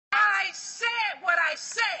what I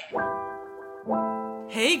said.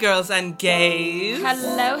 Hey girls and gays.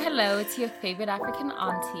 Hello, it's your favorite African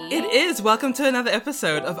auntie. It is. Welcome to another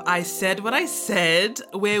episode of I Said What I Said,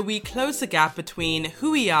 where we close the gap between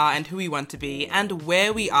who we are and who we want to be, and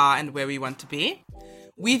where we are and where we want to be.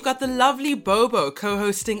 We've got the lovely Bobo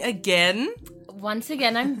co-hosting again. Once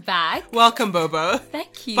again, I'm back. Welcome, Bobo.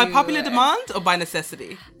 Thank you. By popular demand or by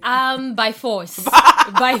necessity? By force.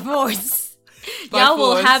 By force. Y'all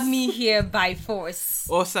will have me here by force.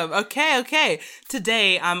 Awesome. Okay.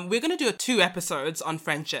 Today, we're going to do 2 episodes on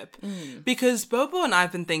friendship because Bobo and I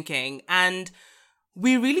have been thinking, and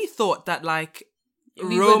we really thought that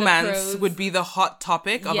romance would be the hot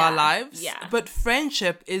topic of our lives. Yeah. But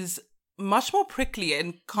friendship is much more prickly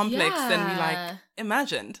and complex than we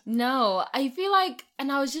imagined. No, I feel like,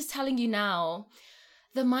 and I was just telling you now,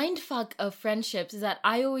 the mindfuck of friendships is that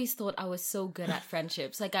I always thought I was so good at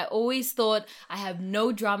friendships. Like, I always thought I have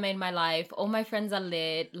no drama in my life. All my friends are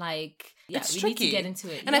lit. It's we tricky. need to get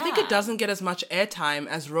into it. And I think it doesn't get as much airtime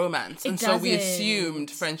as romance. And so we doesn't.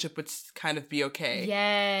 assumed friendship would kind of be okay.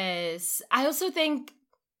 Yes. I also think,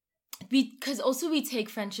 because also we take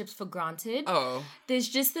friendships for granted. Oh. There's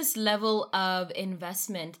just this level of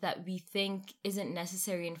investment that we think isn't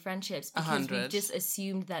necessary in friendships because 100. we've just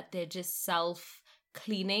assumed that they're just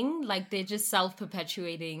self-cleaning, like they're just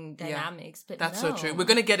self-perpetuating dynamics. But That's no. so true. We're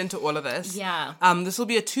going to get into all of this. Yeah. This will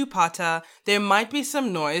be a 2-parter. There might be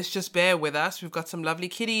some noise. Just bear with us. We've got some lovely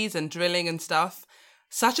kitties and drilling and stuff.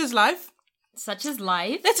 Such is life. Such is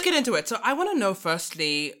life. Let's get into it. So I want to know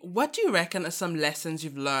firstly, what do you reckon are some lessons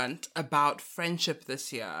you've learned about friendship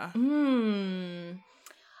this year?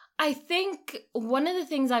 I think one of the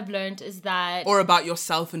things I've learned is that... Or about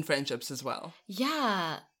yourself in friendships as well.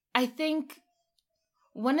 Yeah. I think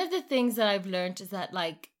one of the things that I've learned is that,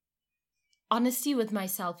 honesty with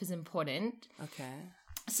myself is important. Okay.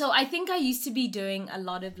 So I think I used to be doing a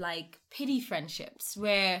lot of, pity friendships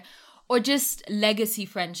or just legacy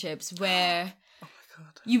friendships where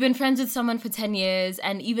you've been friends with someone for 10 years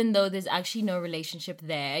and even though there's actually no relationship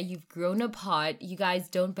there, you've grown apart, you guys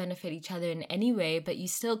don't benefit each other in any way, but you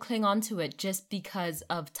still cling on to it just because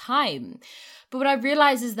of time. But what I've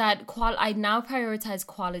realized is that I now prioritize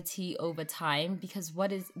quality over time because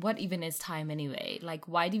what even is time anyway?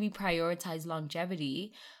 Why do we prioritize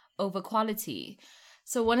longevity over quality?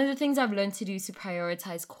 So one of the things I've learned to do is to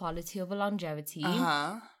prioritize quality over longevity.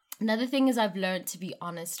 Another thing is I've learned to be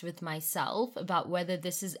honest with myself about whether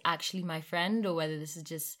this is actually my friend or whether this is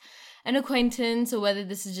just an acquaintance or whether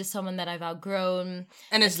this is just someone that I've outgrown.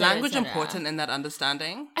 And is language important in that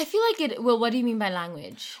understanding? I feel like it... Well, what do you mean by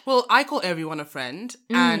language? Well, I call everyone a friend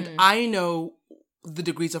and I know the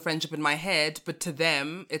degrees of friendship in my head, but to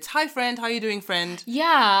them, it's, hi friend, how you doing friend?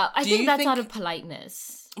 Yeah, I think that's out of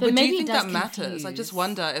politeness. But maybe do you think it does that matters? confuse. I just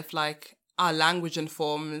wonder if our language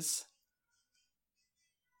informs...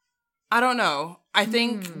 I don't know. I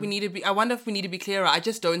think I wonder if we need to be clearer. I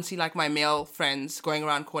just don't see my male friends going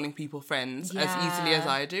around calling people friends as easily as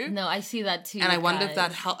I do. No, I see that too. And I wonder if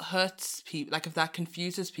that hurts people, if that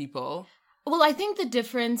confuses people. Well, I think the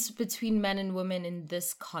difference between men and women in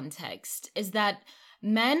this context is that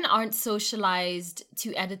men aren't socialized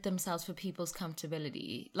to edit themselves for people's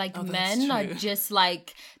comfortability. Men are just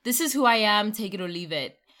this is who I am, take it or leave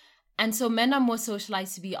it. And so men are more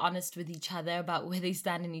socialized to be honest with each other about where they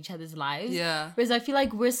stand in each other's lives. Yeah. Whereas I feel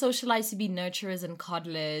like we're socialized to be nurturers and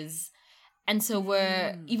coddlers. And so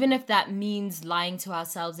we're, even if that means lying to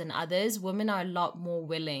ourselves and others, women are a lot more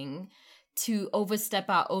willing to overstep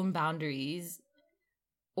our own boundaries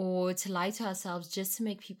or to lie to ourselves just to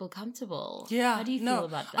make people comfortable. Yeah. How do you feel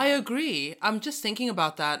about that? I agree. I'm just thinking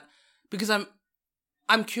about that because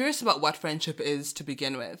I'm curious about what friendship is to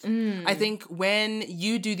begin with. I think when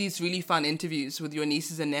you do these really fun interviews with your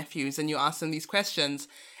nieces and nephews and you ask them these questions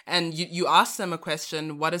and you ask them a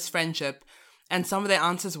question, what is friendship? And some of their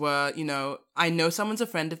answers were, I know someone's a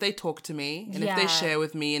friend if they talk to me and if they share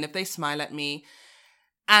with me and if they smile at me.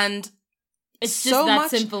 And it's just that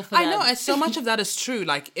simple for them. I know, so much of that is true.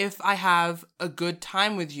 If I have a good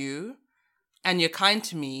time with you and you're kind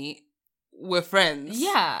to me, we're friends.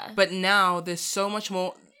 Yeah. But now there's so much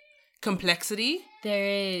more complexity. There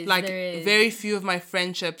is. Very few of my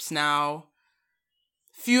friendships now,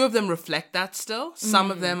 few of them reflect that still. Some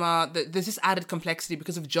of them are, there's this added complexity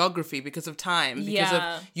because of geography, because of time, because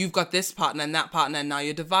of you've got this partner and that partner and now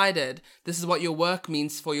you're divided. This is what your work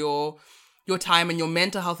means for your time and your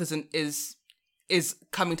mental health is is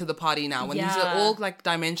coming to the party now. When these are all like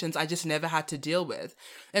dimensions I just never had to deal with.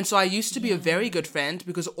 And so I used to be a very good friend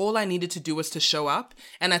because all I needed to do was to show up.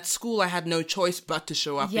 And at school I had no choice but to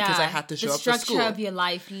show up because I had to show up for school. The structure of your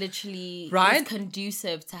life literally is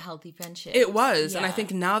conducive to healthy friendships. It was. And I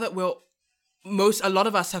think now that a lot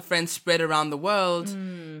of us have friends spread around the world,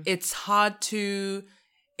 it's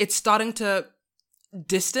starting to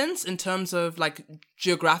distance in terms of like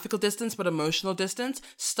geographical distance, but emotional distance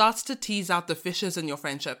starts to tease out the fissures in your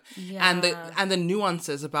friendship and the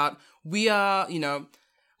nuances about we are,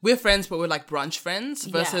 we're friends but we're like brunch friends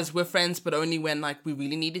versus we're friends but only when like we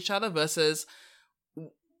really need each other versus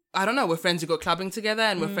I don't know, we're friends who go clubbing together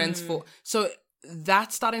and we're friends for so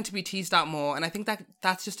that's starting to be teased out more. And I think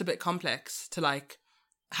that's just a bit complex to like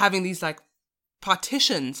having these like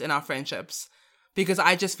partitions in our friendships. Because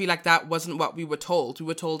I just feel like that wasn't what we were told. We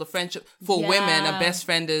were told a friendship for women, a best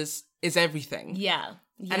friend is everything. Yeah.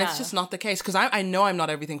 And it's just not the case. Because I know I'm not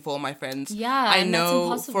everything for all my friends. Yeah. I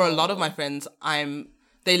know for a lot of my friends,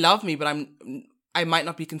 they love me, but I might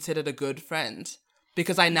not be considered a good friend.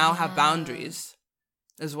 Because I now have boundaries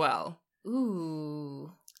as well.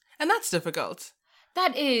 Ooh. And that's difficult.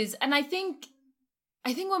 That is. And I think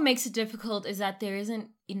what makes it difficult is that there isn't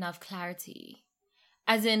enough clarity.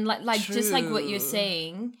 As in, like True. just like what you're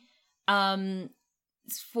saying,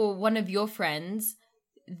 for one of your friends,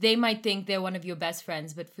 they might think they're one of your best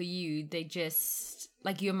friends, but for you, they just,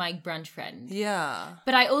 like, you're my brunch friend. Yeah.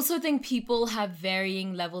 But I also think people have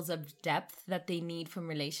varying levels of depth that they need from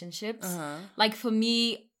relationships. Uh-huh. Like, for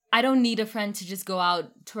me, I don't need a friend to just go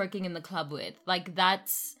out twerking in the club with. Like,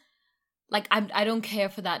 that's... Like, I don't care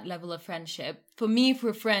for that level of friendship. For me, if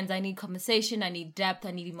we're friends, I need conversation, I need depth,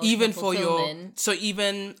 I need emotional fulfillment.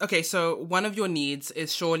 So one of your needs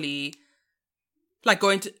is surely, like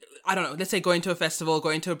going to, I don't know, let's say going to a festival,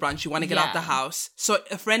 going to a brunch, you want to get out the house. So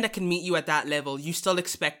a friend that can meet you at that level, you still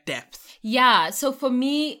expect depth. Yeah, so for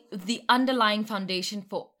me, the underlying foundation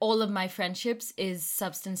for all of my friendships is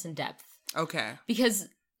substance and depth. Okay. Because...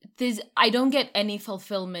 I don't get any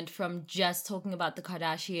fulfillment from just talking about the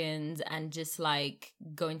Kardashians and just like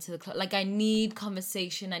going to the club. Like I need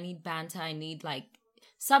conversation, I need banter, I need like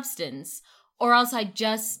substance, or else I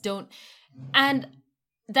just don't. And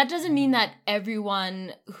that doesn't mean that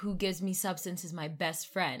everyone who gives me substance is my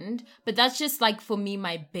best friend, but that's just like for me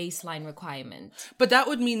my baseline requirement. But that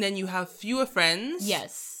would mean then you have fewer friends.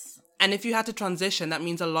 Yes. And if you had to transition, that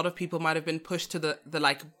means a lot of people might have been pushed to the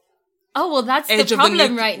like. Oh, well, that's the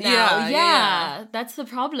problem right now. Yeah, that's the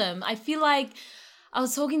problem. I feel like I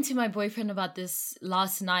was talking to my boyfriend about this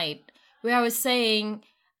last night where I was saying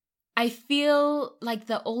I feel like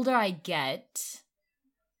the older I get,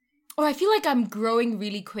 or I feel like I'm growing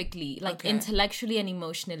really quickly, like intellectually and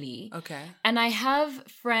emotionally. Okay. And I have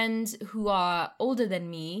friends who are older than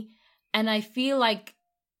me, and I feel like,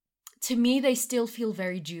 to me, they still feel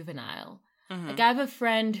very juvenile. Mm-hmm. Like I have a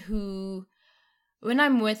friend who... When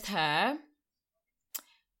I'm with her,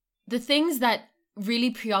 the things that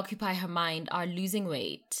really preoccupy her mind are losing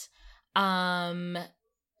weight,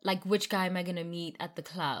 like which guy am I going to meet at the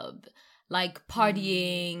club, like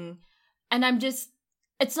partying. And I'm just,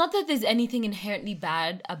 it's not that there's anything inherently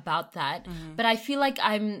bad about that, but I feel like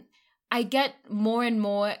I get more and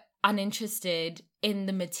more uninterested in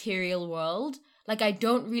the material world. Like I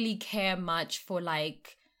don't really care much for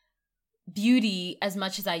like beauty as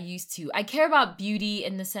much as I used to. I care about beauty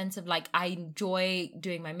in the sense of like I enjoy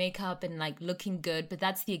doing my makeup and like looking good, but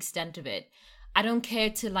that's the extent of it. I don't care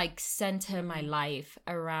to like center my life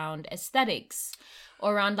around aesthetics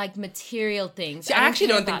or around like material things. See, I actually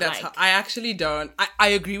don't think that's I actually don't. I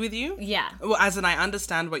agree with you. Yeah. Well, as in I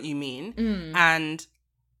understand what you mean. And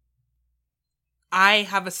I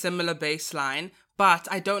have a similar baseline, but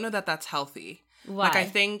I don't know that that's healthy. Why? Like I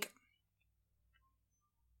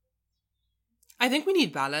think we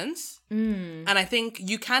need balance. And I think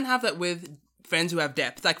you can have that with friends who have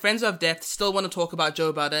depth. Like budden who have depth still want to talk about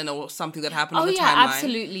Joe Budden or something that happened on the timeline.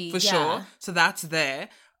 Absolutely. For sure. So that's there.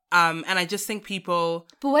 And I just think people...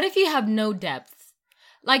 But what if you have no depth?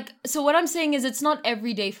 Like, so what I'm saying is it's not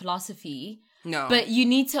everyday philosophy. No. But you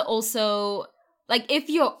need to also... Like, if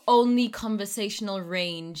your only conversational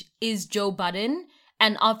range is Joe Budden,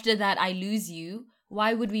 and after that I lose you...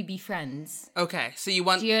 Why would we be friends? Okay, so you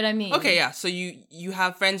want... Do you know what I mean? Okay, yeah. So you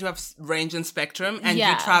have friends who have range and spectrum, and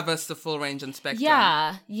you traverse the full range and spectrum.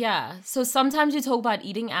 Yeah. So sometimes you talk about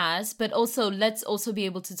eating ass, but also let's also be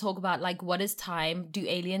able to talk about, like, what is time? Do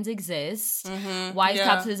aliens exist? Why is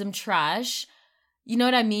capitalism trash? You know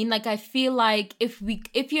what I mean? Like, I feel like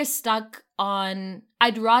if you're stuck on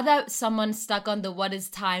I'd rather someone stuck on the what is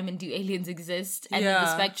time and do aliens exist end of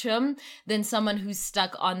the spectrum than someone who's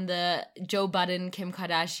stuck on the Joe Budden, Kim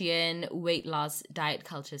Kardashian, weight loss, diet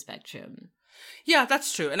culture spectrum. Yeah,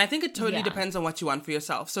 that's true. And I think it totally depends on what you want for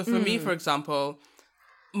yourself. So for me, for example,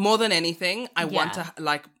 more than anything, I want to,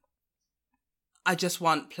 like, I just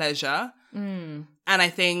want pleasure. And I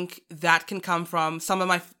think that can come from some of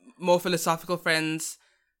my more philosophical friends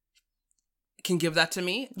can give that to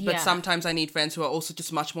me. But sometimes I need friends who are also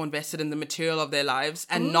just much more invested in the material of their lives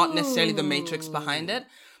and not necessarily the matrix behind it.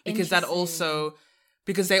 Because that also,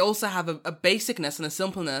 because they also have a basicness and a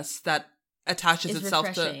simpleness that attaches itself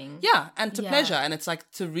refreshing. To pleasure. And it's like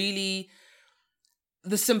to really,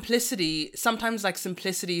 the simplicity, sometimes like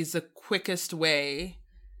simplicity is the quickest way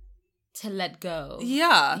to let go.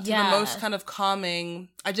 The most kind of calming.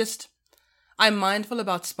 I'm mindful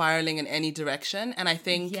about spiraling in any direction. And I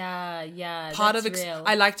think part of real.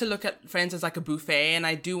 I like to look at friends as like a buffet, and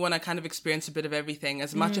I do want to kind of experience a bit of everything.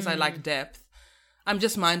 As much as I like depth, I'm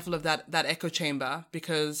just mindful of that echo chamber,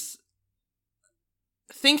 because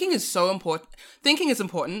thinking is so important. Thinking is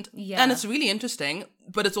important and it's really interesting,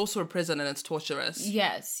 but it's also a prison and it's torturous.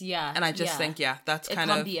 Yes, yeah. And I just think, that's it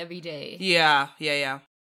kind of... It can't be every day. Yeah.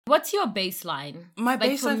 What's your baseline? My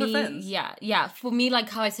baseline for friends? Yeah. For me, like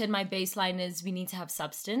how I said, my baseline is we need to have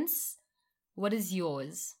substance. What is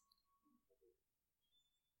yours?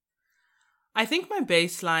 I think my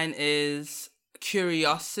baseline is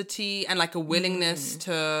curiosity and like a willingness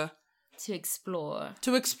to explore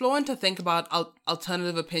and to think about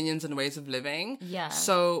alternative opinions and ways of living. Yeah.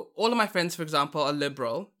 So all of my friends, for example, are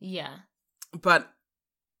liberal. Yeah. But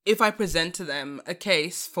if I present to them a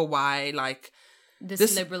case for why, like,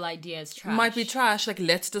 this liberal idea is trash, might be trash, like,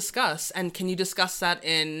 let's discuss. And can you discuss that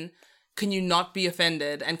in, can you not be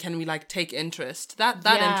offended? And can we, like, take interest? That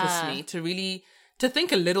interests me, to really, to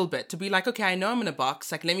think a little bit, to be like, okay, I know I'm in a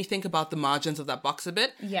box. Like, let me think about the margins of that box a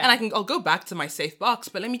bit. Yeah. And I'll go back to my safe box,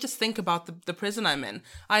 but let me just think about the prison I'm in.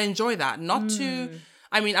 I enjoy that. Not to,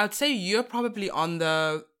 I mean, I would say you're probably on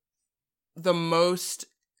the most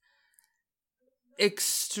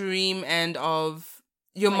extreme end of,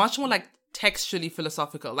 you're much more like textually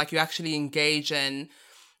philosophical. Like, you actually engage in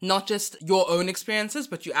not just your own experiences,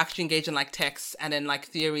 but you actually engage in like texts and in like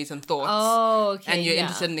theories and thoughts. Oh, okay. And you're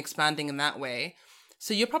interested in expanding in that way.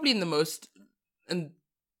 So you're probably in the most,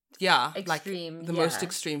 extreme, like the most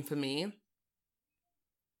extreme for me.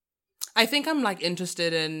 I think I'm like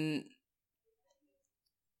interested in,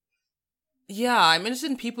 I'm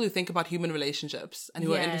interested in people who think about human relationships and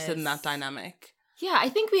who are interested in that dynamic. Yeah, I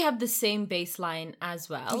think we have the same baseline as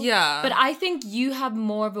well. Yeah. But I think you have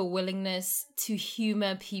more of a willingness to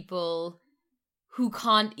humor people who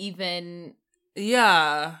can't even...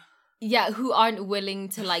 Yeah, who aren't willing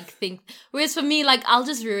to, like, think... Whereas for me, like, I'll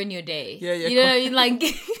just ruin your day. Yeah. You know what I mean? Like...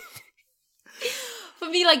 For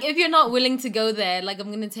me, like, if you're not willing to go there, like, I'm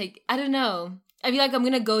going to take... I don't know. I feel like I'm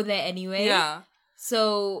going to go there anyway. Yeah.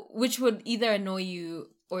 So, which would either annoy you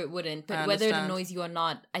or it wouldn't. But whether it annoys you or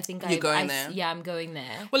not, I think you're going there. Yeah, I'm going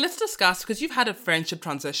there. Well, let's discuss, because you've had a friendship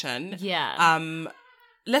transition. Yeah.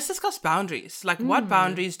 Let's discuss boundaries. Like, what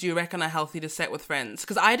boundaries do you reckon are healthy to set with friends?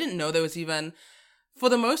 Because I didn't know there was even... For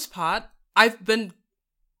the most part, I've been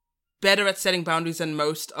better at setting boundaries than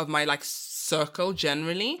most of my, like, circle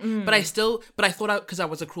generally. But I thought because I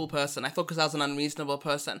was a cruel person. I thought because I was an unreasonable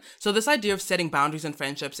person. So this idea of setting boundaries in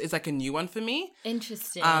friendships is, like, a new one for me.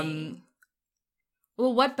 Interesting.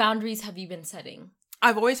 Well, what boundaries have you been setting?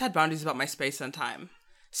 I've always had boundaries about my space and time.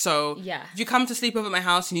 So if you come to sleep over at my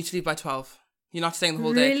house, you need to leave by 12. You're not staying the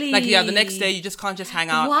whole day. Like, the next day, you just can't just hang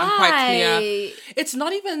out. Why? I'm quite clear. It's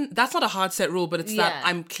not even, that's not a hard set rule, but it's that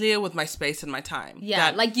I'm clear with my space and my time.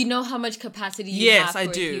 Yeah, like, you know how much capacity you have for I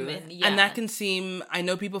do. a human. Yeah. And that can seem, I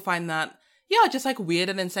know people find that, just like weird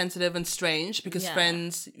and insensitive and strange, because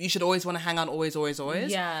friends, you should always want to hang out always.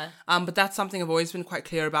 Yeah. But that's something I've always been quite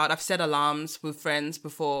clear about. I've set alarms with friends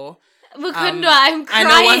before. Mukunda, I'm crying.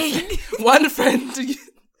 I know one friend...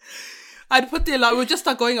 I'd put the alarm, it would just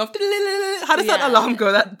start going off. How does that alarm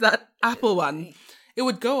go? That Apple one. It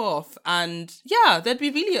would go off and they'd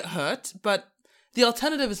be really hurt, but the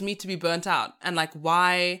alternative is me to be burnt out. And like,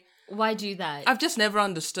 why do that? I've just never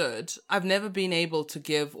understood. I've never been able to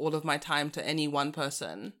give all of my time to any one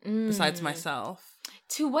person besides myself.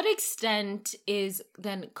 To what extent is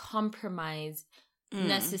then compromise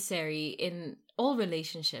necessary in all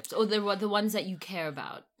relationships, or the ones that you care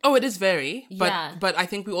about? Oh, it is very, but I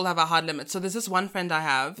think we all have our hard limits. So there's this one friend I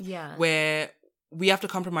have where we have to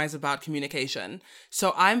compromise about communication.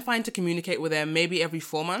 So I'm fine to communicate with them maybe every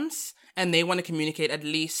 4 months, and they want to communicate at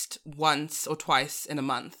least once or twice in a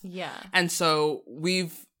month. Yeah. And so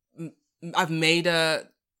we've I've made a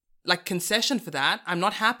like concession for that. I'm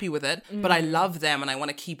not happy with it, but I love them and I want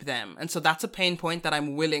to keep them. And so that's a pain point that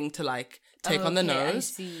I'm willing to like take on the nose. I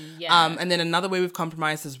see. Yeah. And then another way we've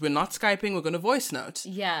compromised is we're not Skyping, we're going to voice note.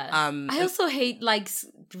 Yeah. I also hate like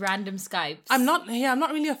random Skypes. I'm not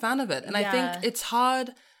really a fan of it. And I think it's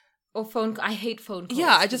hard. Or phone. I hate phone calls.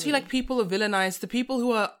 Yeah, I just feel like people are villainized. The people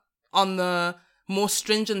who are on the more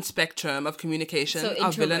stringent spectrum of communication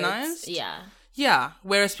are villainized. Yeah. Yeah,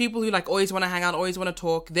 whereas people who like always want to hang out, always want to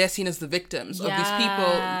talk, they're seen as the victims of these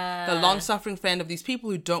people, the long-suffering friend of these people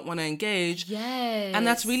who don't want to engage. Yes. And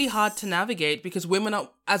that's really hard to navigate because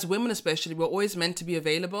as women especially, we're always meant to be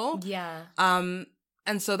available. Yeah. And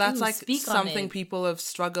so that's something people have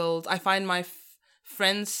struggled. I find my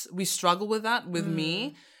friends, we struggle with that with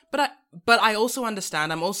me. But I also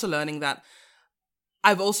understand, I'm also learning that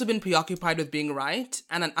I've also been preoccupied with being right,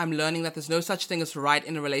 and I'm learning that there's no such thing as right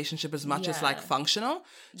in a relationship as much as like functional.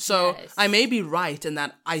 So I may be right in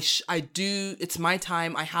that I do, it's my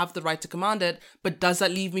time, I have the right to command it, but does that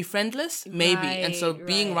leave me friendless? Maybe. And so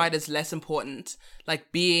being right is less important.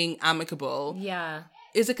 Like being amicable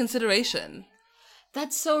is a consideration.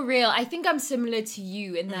 That's so real. I think I'm similar to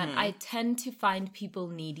you in that I tend to find people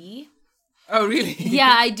needy. Oh, really?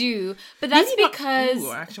 Yeah, I do. But that's because...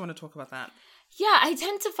 I actually want to talk about that. Yeah, I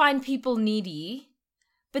tend to find people needy,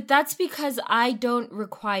 but that's because I don't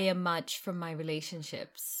require much from my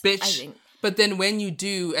relationships. Bitch. I think. But then when you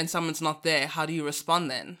do and someone's not there, how do you respond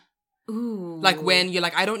then? Ooh. Like when you're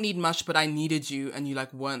like, I don't need much, but I needed you, and you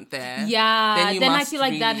like weren't there. Yeah, then I feel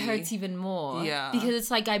like that hurts even more. Yeah. Because it's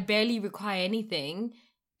like I barely require anything,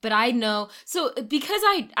 but I know. So because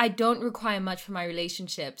I don't require much from my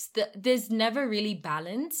relationships, there's never really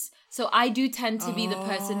balance. So I do tend to be the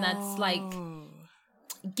person that's like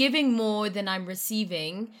giving more than I'm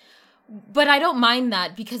receiving. But I don't mind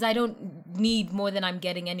that because I don't need more than I'm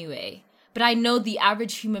getting anyway. But I know the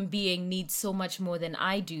average human being needs so much more than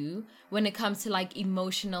I do when it comes to like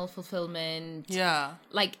emotional fulfillment. Yeah.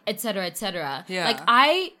 Like, et cetera, et cetera. Yeah. Like,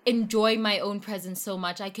 I enjoy my own presence so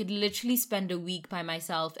much. I could literally spend a week by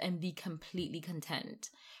myself and be completely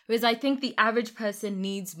content. Whereas I think the average person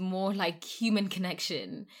needs more like human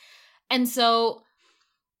connection. And so,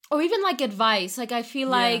 or even like advice. Like, I feel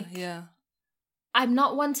like I'm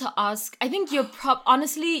not one to ask. I think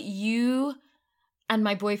honestly, you and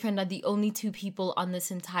my boyfriend are the only two people on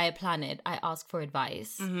this entire planet I ask for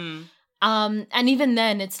advice. Mm-hmm. And even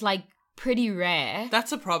then, it's like pretty rare.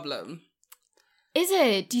 That's a problem. Is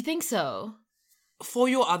it? Do you think so? For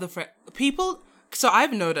your other people, so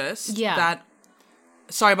I've noticed that,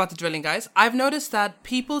 sorry about the drilling, guys. I've noticed that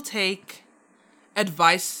people take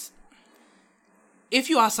advice. If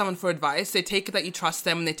you ask someone for advice, they take it that you trust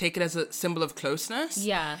them and they take it as a symbol of closeness.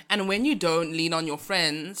 Yeah. And when you don't lean on your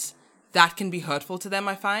friends, that can be hurtful to them,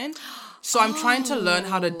 I find. So I'm trying to learn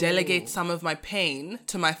how to delegate some of my pain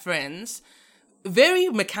to my friends. Very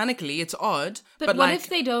mechanically, it's odd. But what like, if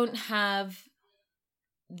they don't have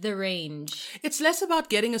the range? It's less about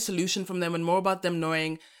getting a solution from them and more about them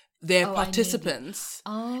knowing they're participants.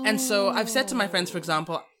 And so I've said to my friends, for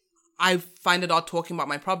example, I find it odd talking about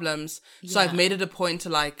my problems. So I've made it a point to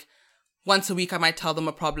like, once a week I might tell them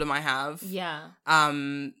a problem I have. Yeah.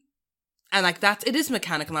 And like that, it is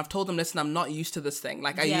mechanical. I've told them, listen, I'm not used to this thing.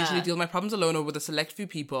 Like I usually deal with my problems alone or with a select few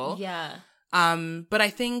people. Yeah. But I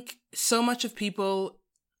think so much of people,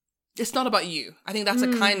 it's not about you. I think that's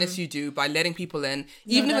a kindness you do by letting people in.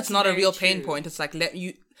 Even if it's not a real pain point, it's like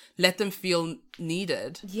let them feel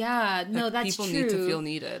needed. Yeah, no, like, that's people true. People need to feel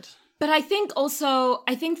needed. But I think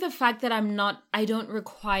the fact that I don't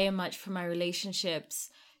require much from my relationships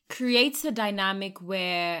creates a dynamic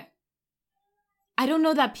where I don't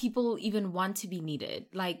know that people even want to be needed.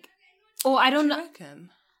 Like, or I don't know. Reckon?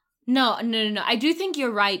 No. I do think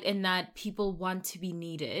you're right in that people want to be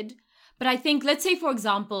needed. But I think, let's say, for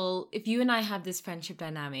example, if you and I have this friendship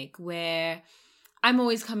dynamic where I'm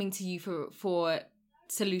always coming to you for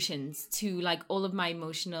solutions to like all of my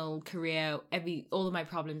emotional career, all of my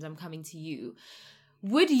problems, I'm coming to you.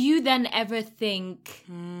 Would you then ever think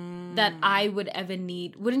that I would ever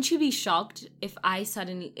need, wouldn't you be shocked if you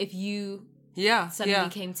suddenly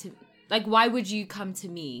came to, like, why would you come to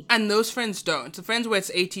me? And those friends don't. The friends where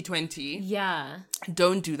it's 80-20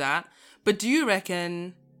 don't do that. But do you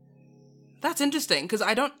reckon, that's interesting, because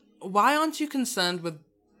why aren't you concerned with,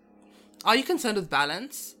 are you concerned with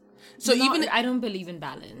balance? So I don't believe in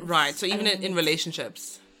balance. Right. So even in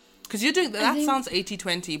relationships, because you're doing that sounds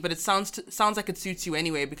 80-20, but it sounds like it suits you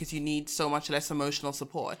anyway because you need so much less emotional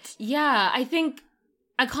support. Yeah, I think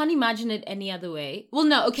I can't imagine it any other way. Well,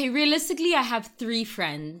 no. Okay, realistically, I have 3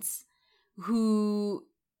 friends who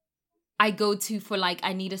I go to for like,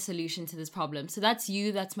 I need a solution to this problem. So that's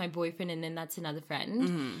you, that's my boyfriend, and then that's another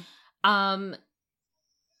friend.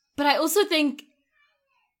 But I also think,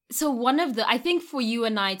 so I think for you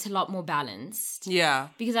and I, it's a lot more balanced. Yeah.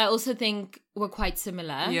 Because I also think we're quite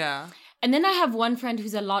similar. Yeah. And then I have one friend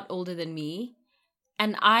who's a lot older than me.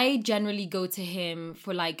 And I generally go to him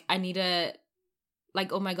for like, I need a,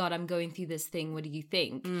 like, oh my God, I'm going through this thing. What do you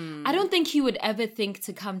think? I don't think he would ever think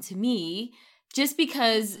to come to me, just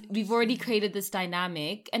because we've already created this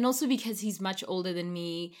dynamic. And also because he's much older than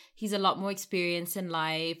me. He's a lot more experienced in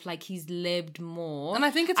life. Like, he's lived more. And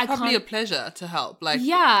I think it's probably a pleasure to help. Like,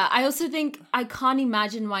 yeah, I also think I can't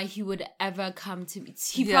imagine why he would ever come to me.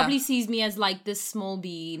 He probably sees me as like this small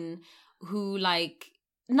being who, like,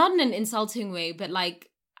 not in an insulting way, but like,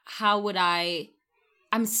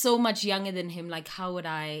 I'm so much younger than him. Like, how would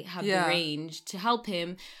I have the range to help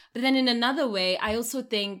him? But then in another way, I also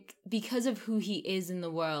think because of who he is in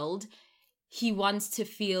the world, he wants to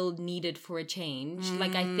feel needed for a change.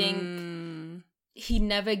 Like, I think he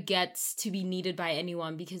never gets to be needed by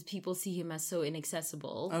anyone because people see him as so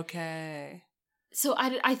inaccessible. Okay. So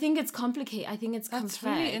I think it's complicated. I think it's complex.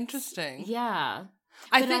 That's really interesting. Yeah.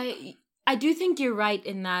 I do think you're right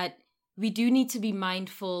in that we do need to be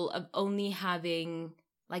mindful of only having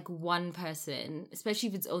like one person, especially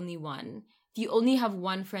if it's only one. If you only have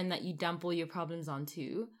one friend that you dump all your problems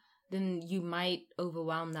onto, then you might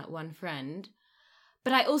overwhelm that one friend.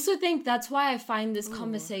 But I also think that's why I find this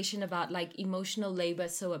conversation about like emotional labor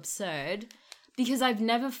so absurd, because I've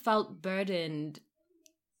never felt burdened.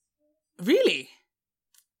 Really?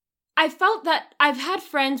 I felt that I've had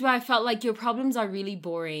friends where I felt like your problems are really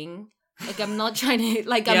boring. Like, I'm not trying to,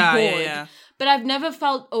 like, I'm bored. Yeah. But I've never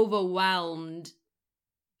felt overwhelmed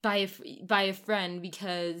by a friend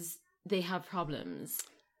because they have problems.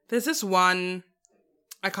 There's this one,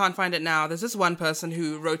 I can't find it now. There's this one person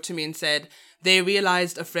who wrote to me and said they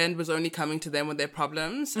realized a friend was only coming to them with their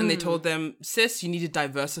problems. And they told them, sis, you need to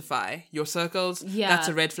diversify your circles. Yeah. That's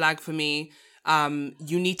a red flag for me.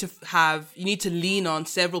 You need to lean on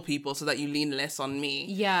several people so that you lean less on me.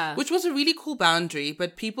 Yeah. Which was a really cool boundary,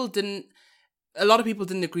 but a lot of people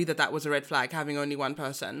didn't agree that was a red flag, having only one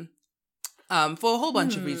person. For a whole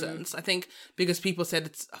bunch of reasons. I think because people said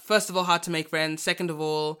it's, first of all, hard to make friends. Second of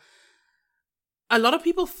all, a lot of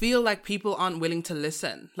people feel like people aren't willing to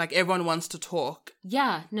listen. Like, everyone wants to talk.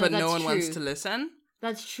 Yeah, no, but that's no one true. wants to listen.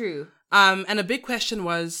 That's true. And a big question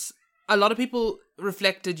was, a lot of people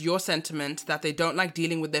reflected your sentiment that they don't like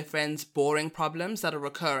dealing with their friends' boring problems that are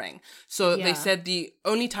recurring. So they said the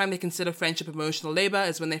only time they consider friendship emotional labor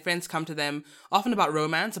is when their friends come to them, often about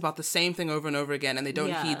romance, about the same thing over and over again, and they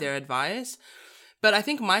don't heed their advice. But I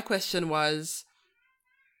think my question was,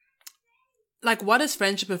 like, what is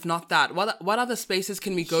friendship if not that? What other spaces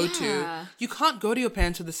can we go to? You can't go to your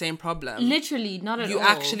parents with the same problem. Literally, not at all. You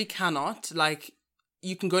actually cannot. Like,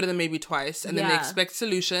 you can go to them maybe twice and then they expect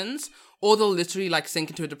solutions, or they'll literally like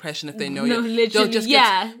sink into a depression if they know you. Literally, they'll just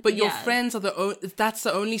but your friends are that's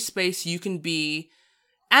the only space you can be,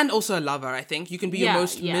 and also a lover, I think. You can be your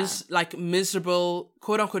most miserable,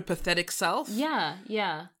 quote unquote, pathetic self. Yeah,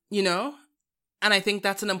 yeah. You know? And I think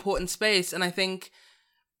that's an important space. And I think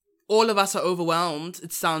all of us are overwhelmed,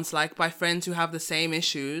 it sounds like, by friends who have the same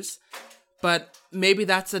issues. But maybe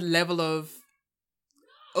that's a level of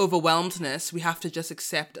overwhelmedness we have to just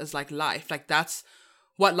accept as like life. Like, that's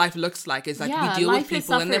what life looks like, is like we deal with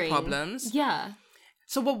people and their problems. Yeah.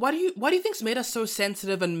 So what do you think's made us so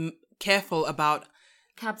sensitive and careful about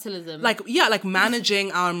capitalism? Like,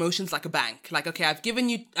 managing our emotions like a bank. Like, okay, I've given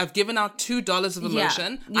out $2 of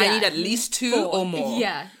emotion. Yeah. I need at least 2 or more.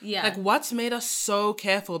 Yeah, yeah. Like, what's made us so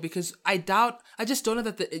careful? Because I just don't know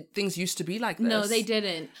that things used to be like this. No, they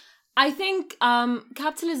didn't. I think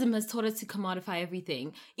capitalism has taught us to commodify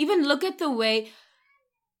everything. Even look at the way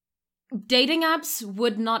dating apps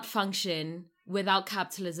would not function without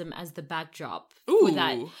capitalism as the backdrop for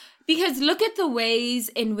that. Because look at the ways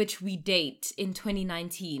in which we date in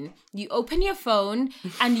 2019. You open your phone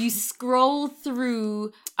and you scroll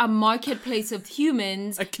through a marketplace of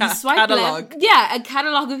humans. You swipe catalog. Left. Yeah, a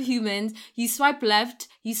catalog of humans. You swipe left,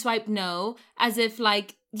 you swipe no, as if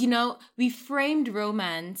like, you know, we framed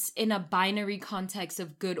romance in a binary context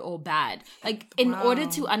of good or bad. Like, in order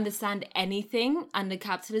to understand anything under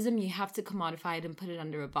capitalism, you have to commodify it and put it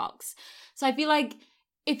under a box. So I feel like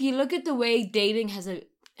if you look at the way dating has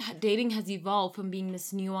evolved from being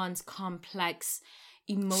this nuanced, complex,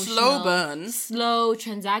 emotional, slow burn, slow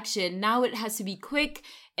transaction, now it has to be quick.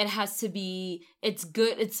 It has to be, it's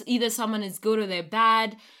good. It's either someone is good or they're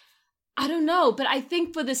bad. I don't know. But I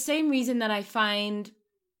think for the same reason that I find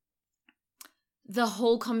the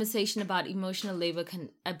whole conversation about emotional labor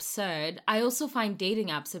absurd, I also find dating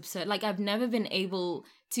apps absurd. Like, I've never been able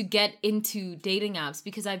to get into dating apps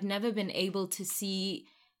because I've never been able to see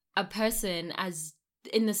a person as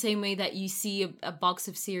in the same way that you see a box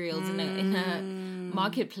of cereals in a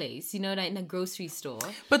marketplace, in a grocery store.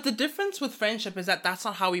 But the difference with friendship is that that's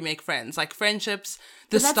not how we make friends. Like, friendships,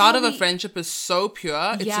 the start of a friendship is so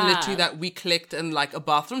pure. It's literally that we clicked in like a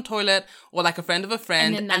bathroom toilet or like a friend of a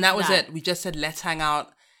friend, and that was it. We just said, let's hang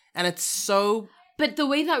out. And it's so... But the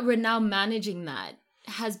way that we're now managing that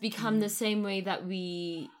has become the same way that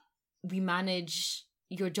we manage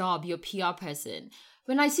your job, your PR person.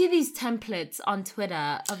 When I see these templates on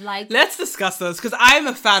Twitter of like... Let's discuss those, because I'm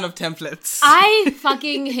a fan of templates. I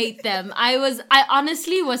fucking hate them. I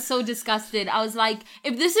honestly was so disgusted. I was like,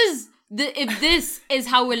 if this is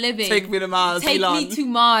how we're living... Take me to Mars, Take Elon. me to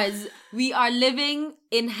Mars. We are living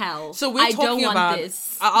in hell. So we're talking about...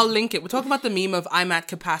 this. I'll link it. We're talking about the meme of I'm at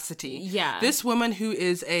capacity. Yeah. This woman who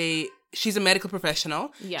is she's a medical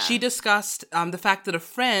professional. Yeah. She discussed the fact that a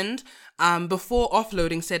friend... before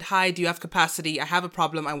offloading said, hi, do you have capacity? I have a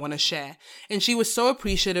problem I want to share. And she was so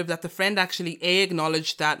appreciative that the friend actually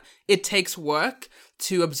acknowledged that it takes work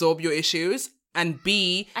to absorb your issues, and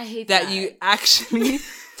B, I hate that you actually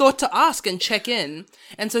thought to ask and check in.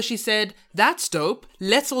 And so she said, that's dope.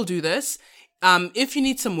 Let's all do this. If you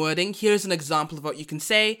need some wording, here's an example of what you can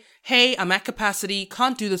say. Hey, I'm at capacity.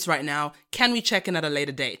 Can't do this right now. Can we check in at a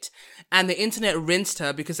later date? And the internet rinsed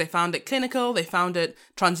her because they found it clinical, they found it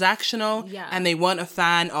transactional, and they weren't a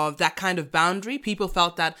fan of that kind of boundary. People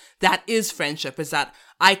felt that is friendship, is that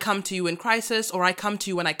I come to you in crisis, or I come to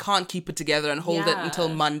you when I can't keep it together and hold it until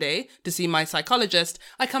Monday to see my psychologist.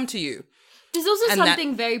 I come to you. There's also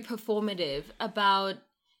something very performative about...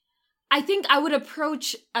 I think I would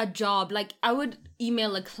approach a job, like I would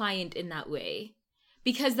email a client in that way.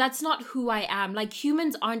 Because that's not who I am. Like,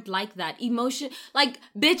 humans aren't like that. Emotion, like,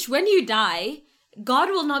 bitch, when you die, God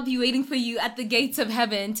will not be waiting for you at the gates of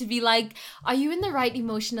heaven to be like, are you in the right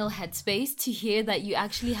emotional headspace to hear that you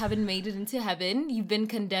actually haven't made it into heaven? You've been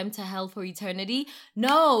condemned to hell for eternity?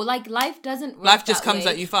 No, like, life doesn't work Life just that comes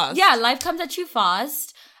way. at you fast. Yeah, life comes at you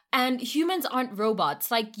fast. And humans aren't robots.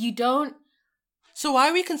 Like, you don't... So why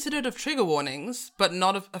are we considered of trigger warnings, but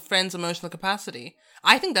not of a friend's emotional capacity?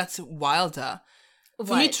 I think that's wilder.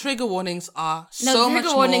 For me, trigger warnings are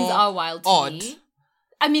trigger warnings are wild to me.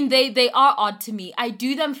 I mean, they are odd to me. I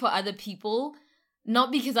do them for other people,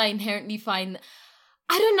 not because I inherently find...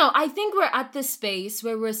 I don't know. I think we're at this space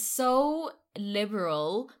where we're so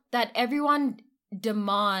liberal that everyone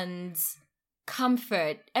demands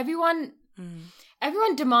comfort. Everyone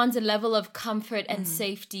demands a level of comfort and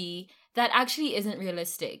safety that actually isn't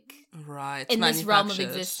realistic. Right. In this realm of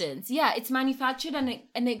existence. Yeah, it's manufactured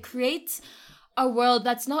and it creates a world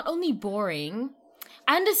that's not only boring.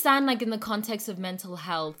 I understand, like, in the context of mental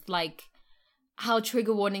health, like, how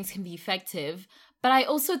trigger warnings can be effective. But I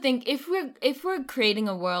also think if we're creating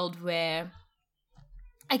a world where,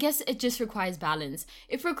 I guess it just requires balance.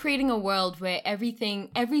 If we're creating a world where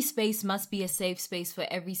every space must be a safe space for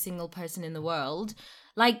every single person in the world,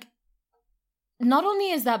 like, not only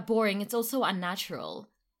is that boring, it's also unnatural.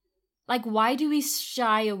 Like, why do we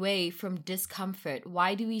shy away from discomfort?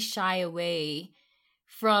 Why do we shy away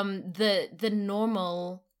from the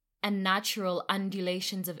normal and natural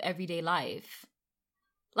undulations of everyday life?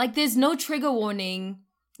 Like, there's no trigger warning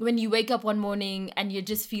when you wake up one morning and you're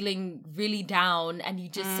just feeling really down and you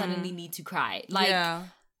just suddenly need to cry. Like, yeah,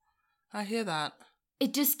 I hear that.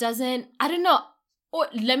 It just doesn't, I don't know. Or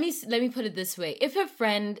let me put it this way. If a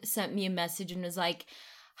friend sent me a message and was like,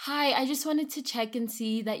 hi, I just wanted to check and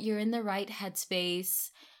see that you're in the right headspace,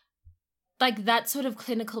 like that sort of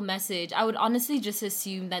clinical message, I would honestly just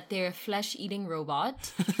assume that they're a flesh-eating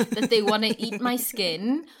robot, that they want to eat my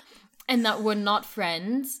skin, and that we're not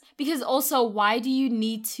friends. Because also, why do you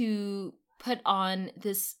need to put on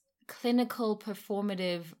this clinical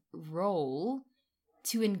performative role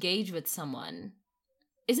to engage with someone?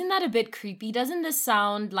 Isn't that a bit creepy? Doesn't this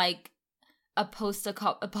sound like a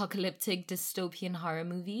post-apocalyptic dystopian horror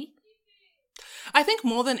movie? I think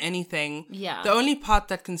more than anything, the only part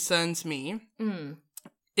that concerns me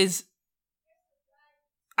is,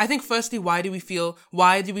 I think firstly, why do we feel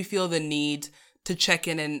the need to check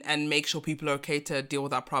in and make sure people are okay to deal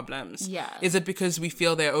with our problems? Yeah. Is it because we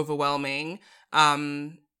feel they're overwhelming?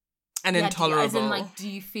 And intolerable. As in, like, do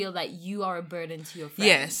you feel that you are a burden to your friends?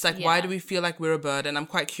 Yes, like, why do we feel like we're a burden? I'm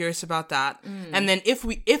quite curious about that. And then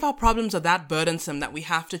if our problems are that burdensome that we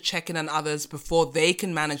have to check in on others before they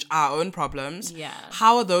can manage our own problems,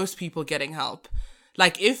 how are those people getting help?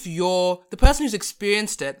 Like, if you're the person who's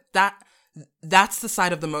experienced it, that's the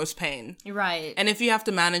side of the most pain. Right. And if you have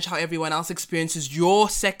to manage how everyone else experiences your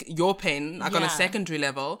pain, like on a Yeah. secondary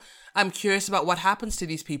level, I'm curious about what happens to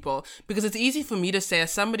these people. Because it's easy for me to say,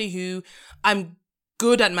 as somebody who I'm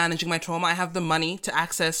good at managing my trauma, I have the money to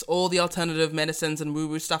access all the alternative medicines and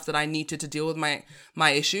woo-woo stuff that I need to deal with my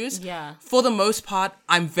issues. Yeah. For the most part,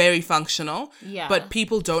 I'm very functional. Yeah. But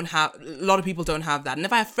a lot of people don't have that. And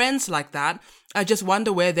if I have friends like that, I just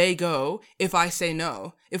wonder where they go if I say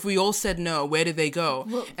no. If we all said no, where do they go?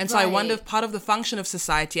 Well, and so I wonder right. if part of the function of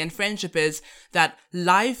society and friendship is that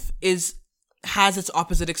life has its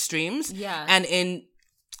opposite extremes. Yeah. And in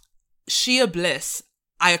sheer bliss,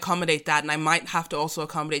 I accommodate that, and I might have to also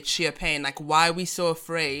accommodate sheer pain. Like, why are we so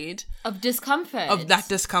afraid Of discomfort. of that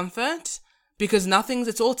discomfort? Because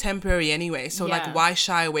it's all temporary anyway. So Yeah. like, why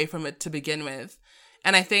shy away from it to begin with?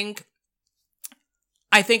 And I think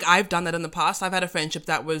I've done that in the past. I've had a friendship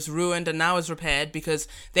that was ruined and now is repaired because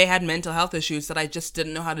they had mental health issues that I just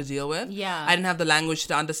didn't know how to deal with. Yeah. I didn't have the language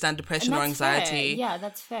to understand depression or And that's fair. anxiety. Yeah,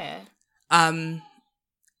 that's fair.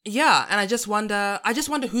 Yeah, and I just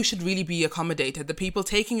wonder who should really be accommodated, the people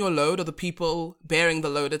taking your load or the people bearing the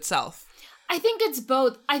load itself. I think it's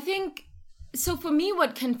both. So for me,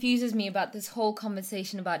 what confuses me about this whole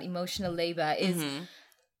conversation about emotional labor is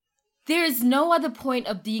there is no other point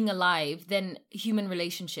of being alive than human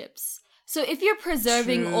relationships. So if you're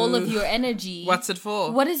preserving all of your energy, What's it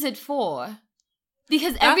for? What is it for?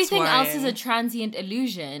 Because That's everything why- else is a transient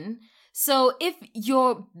illusion. So if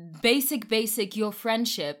your your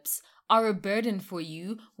friendships are a burden for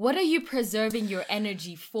you, what are you preserving your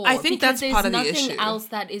energy for? I think because that's part of the there's nothing issue. else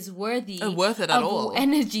that is worth it at all.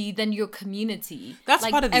 energy than your community. That's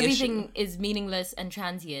like, part of the everything is meaningless and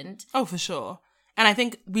transient. Oh, for sure. And I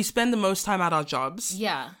think we spend the most time at our jobs.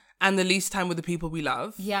 Yeah. And the least time with the people we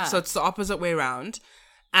love. Yeah. So it's the opposite way around.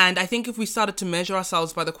 And I think if we started to measure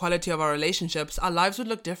ourselves by the quality of our relationships, our lives would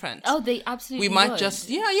look different. Oh, they absolutely We might would. just,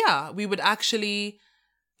 we would actually,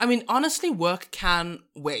 honestly, work can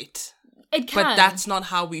wait. It can. But that's not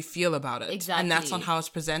how we feel about it. Exactly. And that's not how it's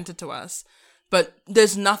presented to us. But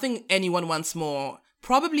there's nothing anyone wants more,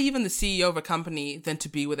 probably even the CEO of a company, than to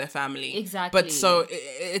be with their family. Exactly. But so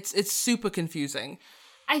it's super confusing.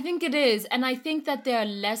 I think it is. And I think that there are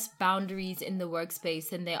less boundaries in the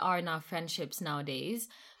workspace than there are in our friendships nowadays.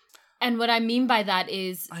 And what I mean by that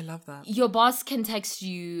is I love that. your boss can text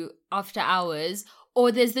you after hours,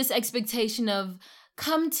 or there's this expectation of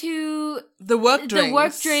come to The work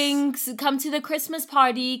drinks, come to the Christmas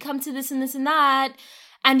party, come to this and this and that.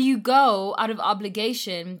 And you go out of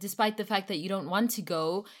obligation, despite the fact that you don't want to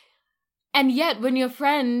go. And yet, when your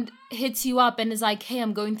friend hits you up and is like, hey,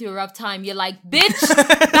 I'm going through a rough time, you're like,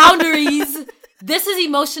 bitch, boundaries. This is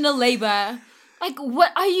emotional labor. Like,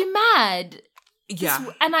 what? Are you mad? Yeah.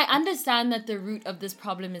 And I understand that the root of this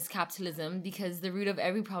problem is capitalism, because the root of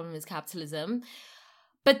every problem is capitalism.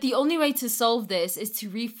 But the only way to solve this is to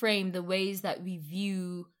reframe the ways that we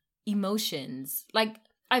view emotions. Like,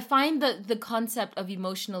 I find that the concept of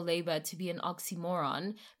emotional labor to be an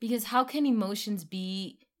oxymoron, because how can emotions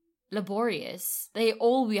be laborious? They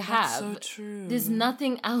all we have. That's so true. There's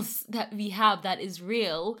nothing else that we have that is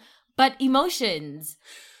real but emotions.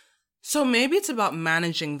 So maybe it's about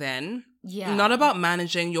managing then. Yeah. Not about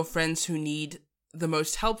managing your friends who need the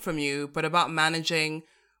most help from you, but about managing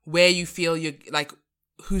where you feel you're like,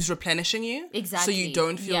 who's replenishing you. Exactly. So you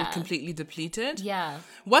don't feel Yeah. completely depleted. Yeah.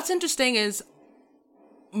 What's interesting is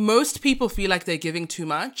most people feel like they're giving too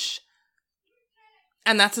much.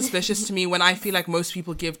 And that's suspicious to me when I feel like most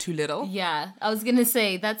people give too little. Yeah, I was gonna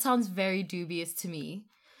say that sounds very dubious to me.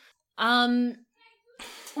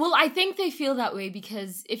 Well, I think they feel that way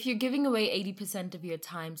because if you're giving away 80% of your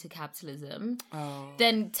time to capitalism,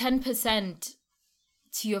 then 10%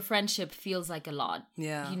 to your friendship feels like a lot.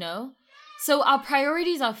 Yeah. You know? So our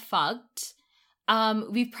priorities are fucked.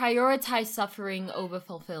 We prioritize suffering over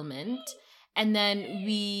fulfillment. And then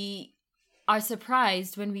we are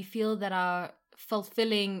surprised when we feel that our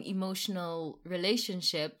fulfilling emotional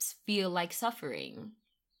relationships feel like suffering.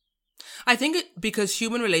 I think because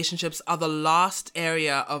human relationships are the last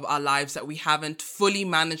area of our lives that we haven't fully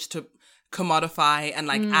managed to commodify and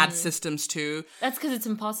like add systems to. That's because it's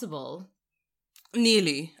impossible.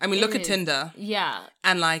 Nearly. I mean, look at is. Tinder. Yeah.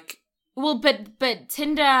 And like, Well, but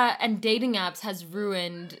Tinder and dating apps has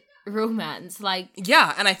ruined romance. Like,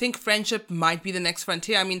 yeah, and I think friendship might be the next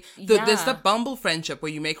frontier. I mean, there's the Bumble friendship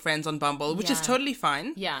where you make friends on Bumble, which is Yeah. totally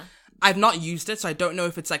fine. yeah. I've not used it, so I don't know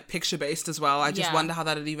if it's like picture based as well. I just Yeah. wonder how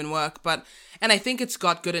that'd even work. And I think it's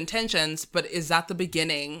got good intentions, but is that the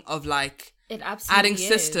beginning of like It absolutely adding is.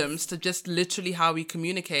 systems to just literally how we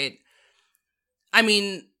communicate? I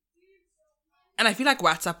mean, and I feel like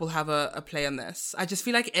WhatsApp will have a play on this. I just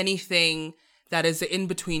feel like anything that is the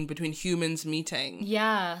in-between between humans meeting.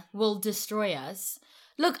 Yeah, will destroy us.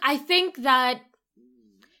 Look, I think that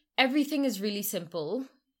everything is really simple.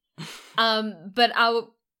 But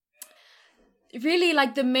really,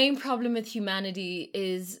 like, the main problem with humanity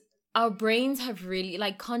is our brains have really,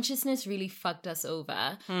 like, consciousness really fucked us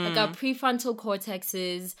over. Like, our prefrontal cortex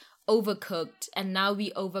is overcooked, and now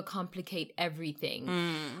we overcomplicate everything.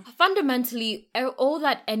 Fundamentally, all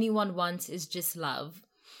that anyone wants is just love.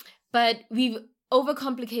 But we've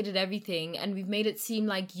overcomplicated everything, and we've made it seem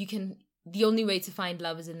like the only way to find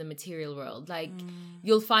love is in the material world. Like,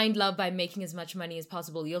 you'll find love by making as much money as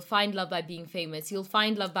possible. You'll find love by being famous. You'll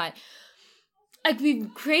find love by... Like,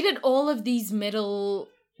 we've created all of these middle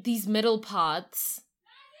paths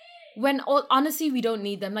when honestly we don't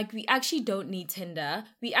need them. Like, we actually don't need Tinder.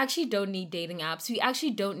 We actually don't need dating apps. We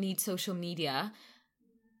actually don't need social media.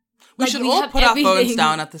 We should all put our phones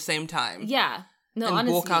down at the same time. Yeah. No, and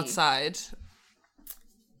honestly. walk outside.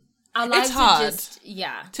 Our lives it's hard. Are just,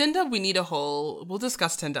 yeah. Tinder, we'll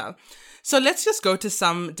discuss Tinder. So let's just go to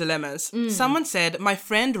some dilemmas. Someone said, my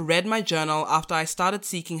friend read my journal after I started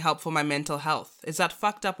seeking help for my mental health. Is that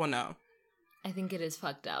fucked up or no? I think it is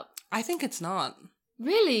fucked up. I think it's not.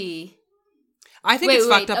 Really? I think it's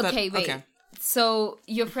fucked up. Okay. So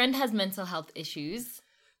your friend has mental health issues.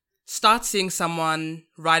 Start seeing someone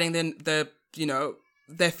writing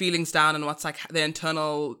their feelings down and what's like their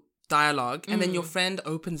internal dialogue, and then your friend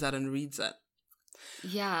opens that and reads it.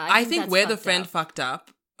 Yeah, I think where the friend fucked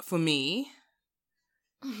up for me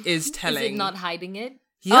is telling. Is it not hiding it?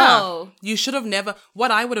 Yeah. Oh. You should have never. What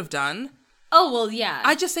I would have done. Oh, well, yeah.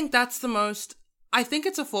 I just think that's the most. I think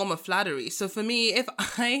it's a form of flattery. So for me,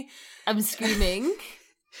 I'm screaming.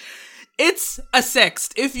 It's a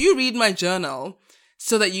sext. If you read my journal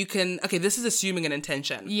so that you can... Okay, this is assuming an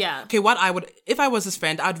intention. Yeah. Okay, if I was his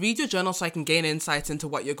friend, I'd read your journal so I can gain insights into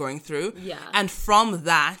what you're going through. Yeah. And from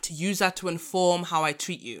that, use that to inform how I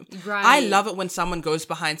treat you. Right. I love it when someone goes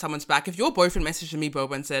behind someone's back. If your boyfriend messaged me,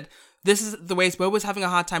 Boba, and said, this is the ways Boba's having a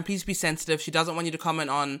hard time, please be sensitive. She doesn't want you to comment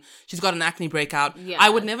on, she's got an acne breakout. Yeah. I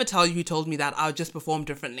would never tell you who told me that. I would just perform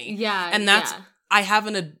differently. Yeah. And that's... Yeah.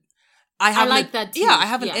 I like that too. Yeah, I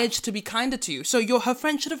have an edge to be kinder to you. So her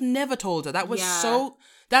friend should have never told her. That was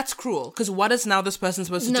that's cruel. Because what is now this person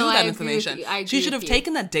supposed to do with that information? She should have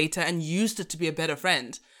taken that data and used it to be a better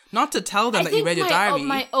friend. Not to tell them that you read your diary.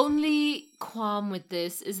 My only qualm with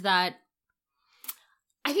this is that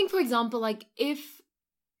I think, for example, like if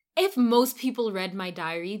most people read my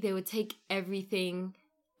diary, they would take everything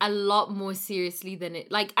a lot more seriously than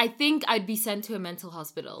it. Like, I think I'd be sent to a mental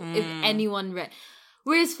hospital if anyone read.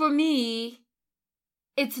 Whereas for me,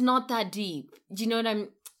 it's not that deep. Do you know what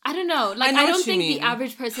I don't know. Like, I don't think the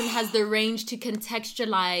average person has the range to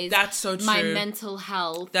contextualize That's so true. my mental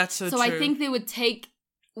health. That's so true. So I think they would take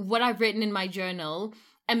what I've written in my journal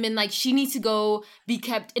and been like, she needs to go be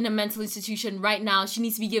kept in a mental institution right now. She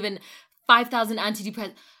needs to be given 5,000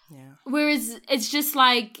 antidepressants. Yeah. Whereas it's just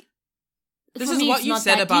like... This is what you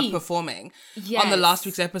said about performing on the last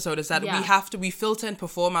week's episode, is that we filter and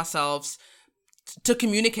perform ourselves to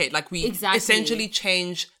communicate. Like, we essentially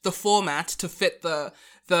change the format to fit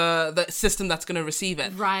the system that's going to receive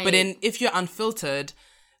it. Right. But if you're unfiltered,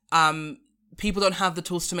 people don't have the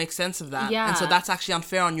tools to make sense of that. Yeah. And so that's actually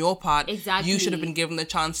unfair on your part. Exactly. You should have been given the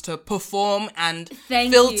chance to perform and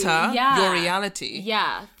filter your reality.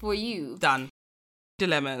 Yeah, for you. Done.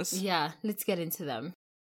 Dilemmas. Yeah, let's get into them.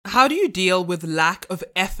 How do you deal with lack of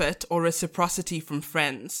effort or reciprocity from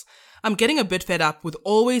friends? I'm getting a bit fed up with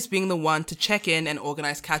always being the one to check in and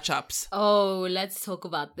organize catch-ups. Oh, let's talk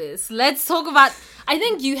about this. I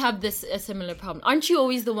think you have a similar problem. Aren't you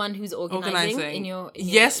always the one who's organizing?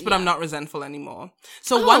 Yes, but I'm not resentful anymore.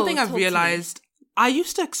 So one thing I've realized, I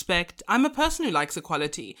used to expect, I'm a person who likes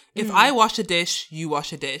equality. If I wash a dish, you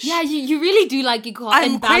wash a dish. Yeah, you really do like equality.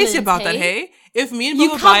 I'm crazy about that, hey? If me and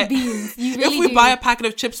Boba buy a packet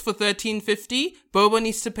of chips for $13.50, Boba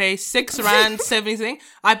needs to pay 6 rand 70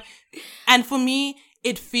 and for me,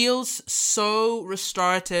 it feels so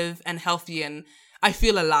restorative and healthy, and I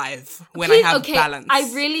feel alive when I have balance.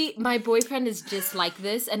 My boyfriend is just like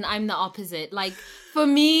this, and I'm the opposite. Like, for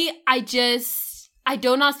me, I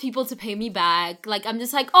don't ask people to pay me back. Like, I'm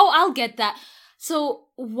just like, oh, I'll get that. So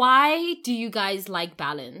why do you guys like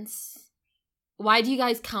balance? Why do you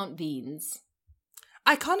guys count beans?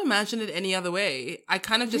 I can't imagine it any other way. I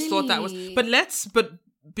kind of just thought that was... But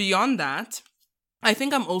beyond that, I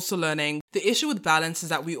think I'm also learning the issue with balance is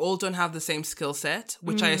that we all don't have the same skill set,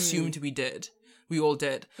 which I assumed we did. we all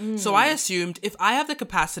did. So I assumed if I have the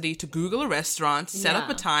capacity to Google a restaurant, set up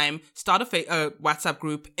a time, start a WhatsApp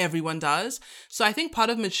group, everyone does. So I think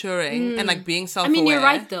part of maturing and like being self-aware. I mean, you're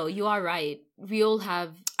right though. You are right. We all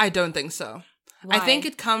have. I don't think so. Why?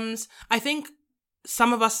 I think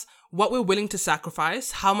some of us, what we're willing to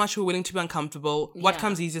sacrifice, how much we're willing to be uncomfortable, what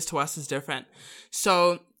comes easiest to us is different.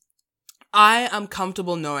 So I am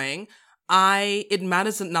comfortable knowing it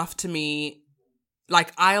matters enough to me.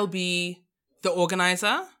 Like, I'll be the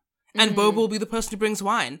organizer and Bobo will be the person who brings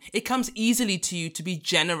wine. It comes easily to you to be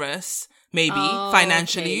generous, maybe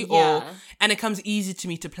financially, and it comes easy to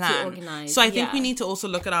me to plan. To organize, so I think we need to also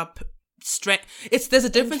look at our strength. There's a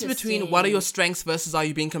difference between what are your strengths versus are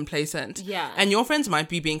you being complacent. Yeah. And your friends might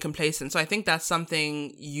be being complacent. So I think that's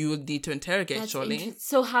something you need to interrogate, surely.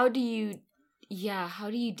 So how do you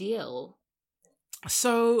deal?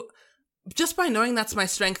 So just by knowing that's my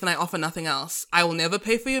strength and I offer nothing else, I will never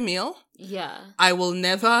pay for your meal. Yeah. I will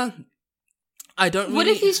never, I don't really. What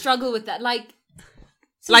if you struggle with that? Like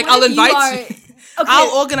I'll invite you. Okay.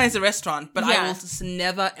 I'll organize a restaurant, but I will just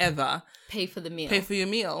never, ever pay for the meal. Pay for your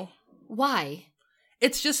meal. Why?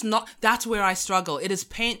 It's just not, that's where I struggle.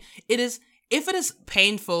 If it is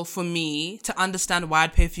painful for me to understand why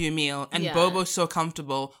I'd pay for your meal and Bobo's so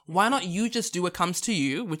comfortable, why not you just do what comes to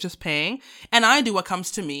you, which is paying, and I do what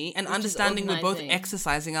comes to me and understanding we're both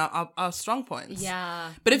exercising our strong points. Yeah.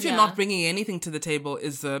 But if you're not bringing anything to the table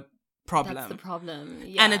is the problem. That's the problem.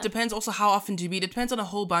 Yeah. And it depends also how often do you meet. It depends on a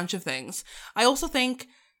whole bunch of things. I also think,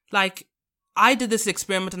 like, I did this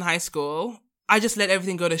experiment in high school. I just let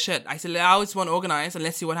everything go to shit. I said, I always want to organize and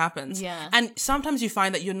let's see what happens. Yeah. And sometimes you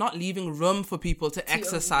find that you're not leaving room for people to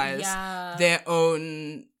exercise their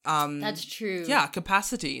own that's true. Yeah,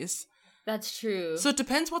 capacities. That's true. So it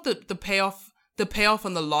depends what the payoff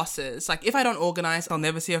and the loss is. Like, if I don't organize, I'll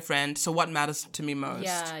never see a friend. So what matters to me most?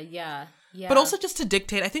 Yeah. But also just to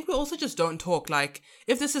dictate, I think we also just don't talk. Like,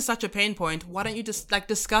 if this is such a pain point, why don't you just like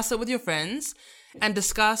discuss it with your friends and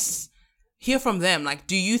hear from them. Like,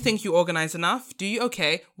 do you think you organize enough?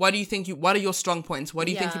 What are your strong points? What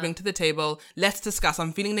do you think you bring to the table? Let's discuss.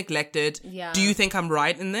 I'm feeling neglected. Yeah. Do you think I'm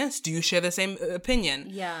right in this? Do you share the same opinion?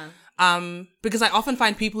 Yeah. Because I often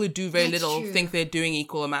find people who do very little think they're doing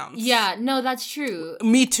equal amounts. Yeah, no, that's true.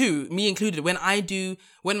 Me too, me included.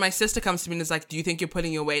 When my sister comes to me and is like, do you think you're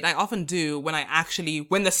pulling your weight? I often do when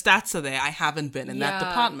the stats are there, I haven't been in that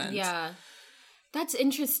department. Yeah. That's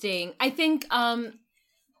interesting. I think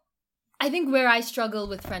where I struggle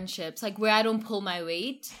with friendships, like where I don't pull my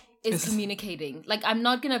weight, is communicating. Like, I'm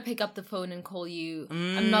not going to pick up the phone and call you.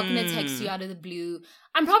 I'm not going to text you out of the blue.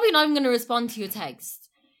 I'm probably not even going to respond to your text.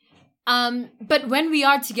 But when we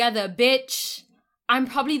are together, bitch, I'm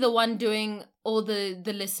probably the one doing all the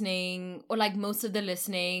listening, or like most of the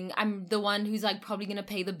listening. I'm the one who's like probably going to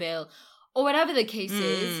pay the bill, or whatever the case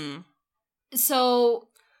is. So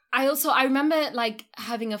I remember like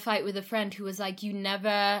having a fight with a friend who was like,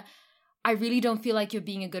 I really don't feel like you're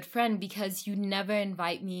being a good friend because you never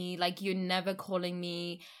invite me, like you're never calling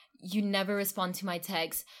me, you never respond to my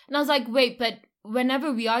texts. And I was like, wait, but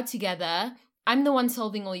whenever we are together, I'm the one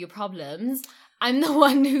solving all your problems. I'm the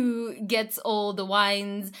one who gets all the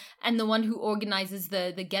wines and the one who organizes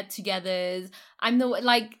the get-togethers. I'm the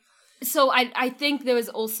like, so I think there was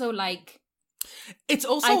also like, it's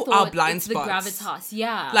also our blind spots. The gravitas,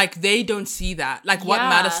 yeah. Like, they don't see that. Like, what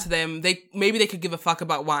matters to them, maybe they could give a fuck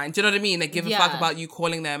about wine. Do you know what I mean? They give a fuck about you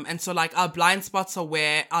calling them. And so, like, our blind spots are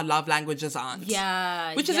where our love languages aren't.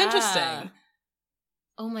 Yeah. Which is interesting.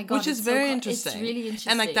 Oh my God. Which is very interesting. It's really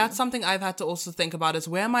interesting. And, like, that's something I've had to also think about is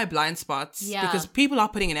where are my blind spots? Yeah. Because people are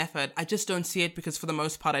putting in effort. I just don't see it because for the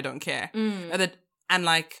most part, I don't care. And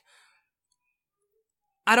like,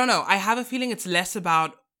 I don't know. I have a feeling it's less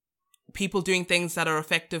about people doing things that are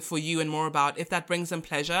effective for you and more about if that brings them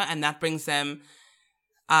pleasure and that brings them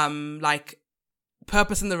like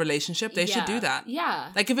purpose in the relationship, they should do that.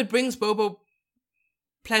 Yeah. Like, if it brings Bobo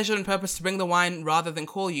pleasure and purpose to bring the wine rather than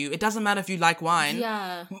call you, it doesn't matter if you like wine.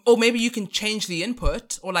 Yeah. Or maybe you can change the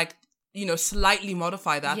input or like, slightly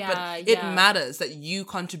modify that. But it matters that you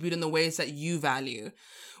contribute in the ways that you value.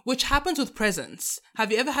 Which happens with presents.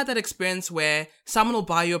 Have you ever had that experience where someone will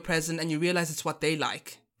buy you a present and you realize it's what they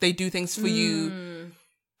like? They do things for you.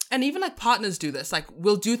 And even like partners do this. Like,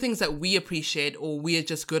 we'll do things that we appreciate or we are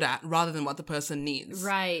just good at rather than what the person needs.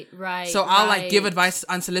 Right. So I'll like give advice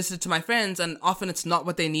unsolicited to my friends and often it's not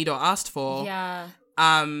what they need or asked for. Yeah.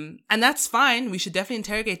 And that's fine. We should definitely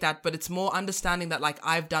interrogate that. But it's more understanding that like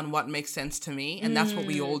I've done what makes sense to me. And that's what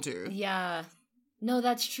we all do. Yeah. No,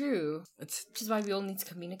 that's true. Which is why we all need to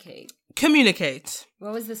communicate. Communicate.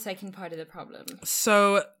 What was the second part of the problem?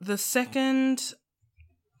 So the second...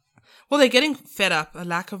 Well, they're getting fed up. A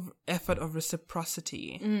lack of effort of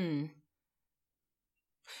reciprocity.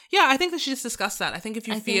 Yeah, I think they should just discuss that. I think if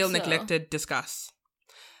you feel neglected, discuss.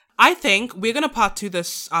 I think we're going to part 2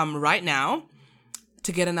 this right now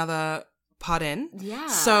to get another part in. Yeah.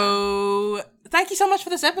 So thank you so much for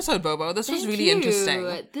this episode, Bobo. This was really interesting.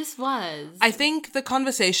 This was. I think the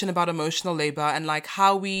conversation about emotional labor and like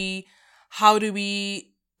how do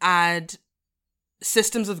we add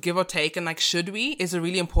systems of give or take and like should we is a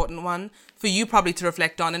really important one for you probably to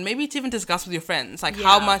reflect on and maybe to even discuss with your friends. Like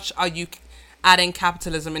how much are you adding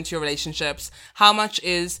capitalism into your relationships? How much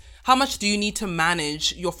do you need to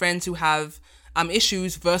manage your friends who have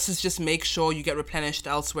issues versus just make sure you get replenished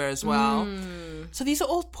elsewhere as well? So these are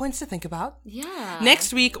all points to think about. Yeah.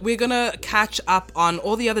 Next week, we're going to catch up on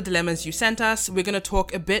all the other dilemmas you sent us. We're going to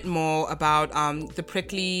talk a bit more about the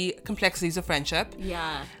prickly complexities of friendship.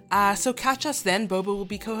 Yeah. So catch us then. Bobo will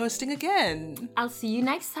be co-hosting again. I'll see you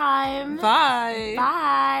next time. Bye.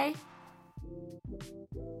 Bye.